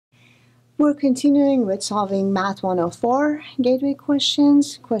We're continuing with solving Math 104 gateway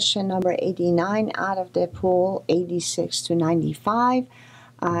questions. Question number 89 out of the pool 86 to 95.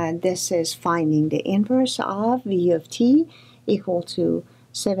 This is finding the inverse of v of t equal to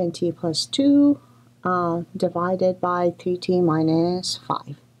 7t plus 2 divided by 3t minus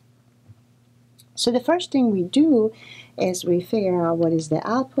 5. So the first thing we do is we figure out what is the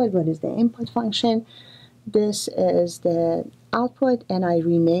output, what is the input function. This is the output, and I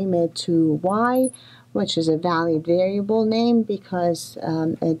rename it to y, which is a valid variable name because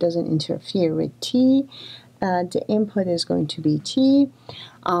it doesn't interfere with t. The input is going to be t,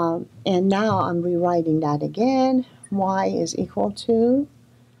 and now I'm rewriting that again. Y is equal to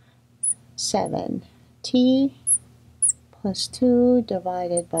 7t plus 2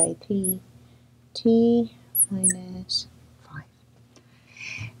 divided by 3t minus 5.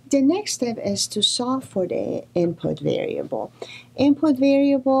 The next step is to solve for the input variable. Input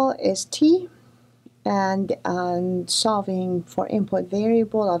variable is t, and solving for input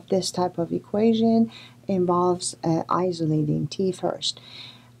variable of this type of equation involves isolating t first.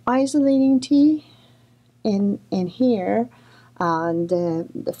 Isolating t in here,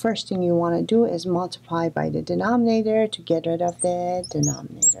 the first thing you want to do is multiply by the denominator to get rid of the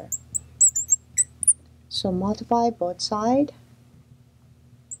denominator. So multiply both sides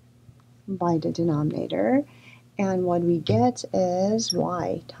by the denominator, and what we get is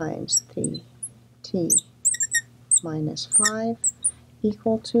y times 3t minus 5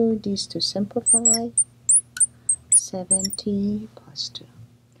 equal to, these two simplify, 7t plus 2.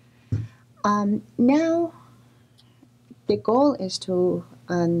 Now the goal is to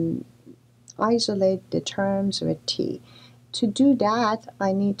isolate the terms with t. To do that,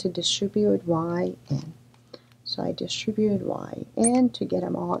 I need to distribute y in. So I distribute y in to get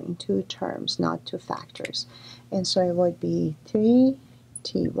them all in two terms, not two factors. And so it would be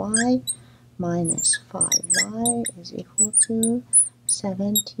 3ty minus 5y is equal to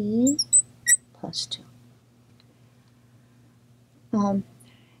 7t plus 2.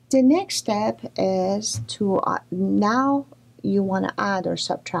 The next step is to, now you want to add or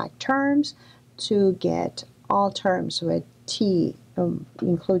subtract terms to get all terms with t,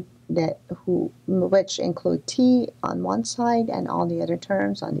 which include t on one side and all the other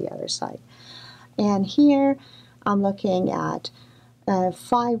terms on the other side. And here I'm looking at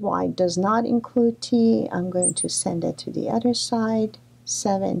 5y does not include t. I'm going to send it to the other side.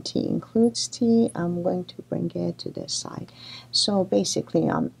 7t includes t. I'm going to bring it to this side. So basically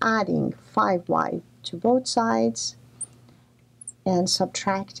I'm adding 5y to both sides and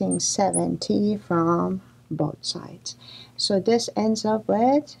subtracting 7t from both sides. So this ends up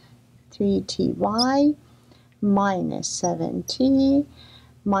with 3ty minus 7t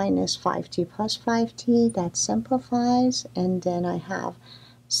minus 5t plus 5t. That simplifies, and then I have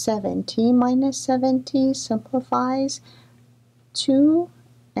 7t minus 7t simplifies, 2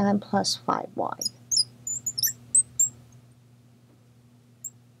 and plus 5y.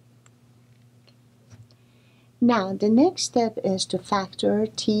 Now the next step is to factor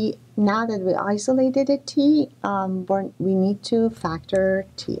t. Now that we isolated a t, we need to factor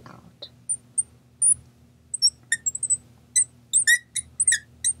t out.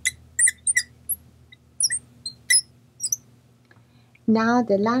 Now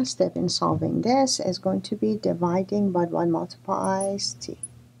the last step in solving this is going to be dividing by what multiplies t.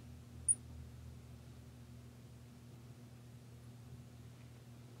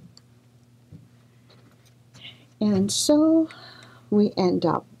 And so we end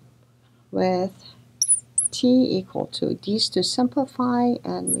up with t equal to, these two simplify,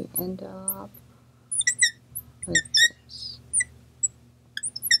 and we end up with this.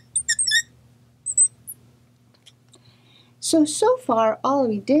 So far all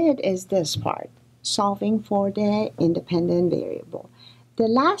we did is this part, solving for the independent variable. The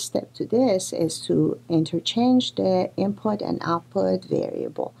last step to this is to interchange the input and output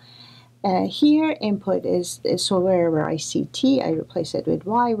variable. Here input is, so wherever I see t, I replace it with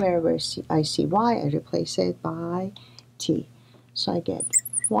y. Wherever I see y, I replace it by t. So I get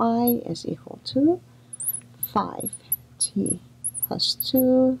y is equal to 5t plus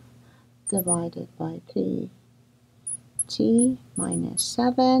 2 divided by 3t minus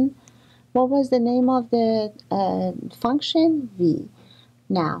 7. What was the name of the function? V.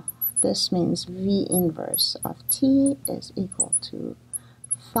 Now this means v inverse of t is equal to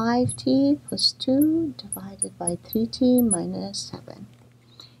 5t plus 2 divided by 3t minus 7.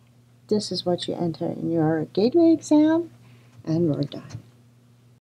 This is what you enter in your gateway exam, and we're done.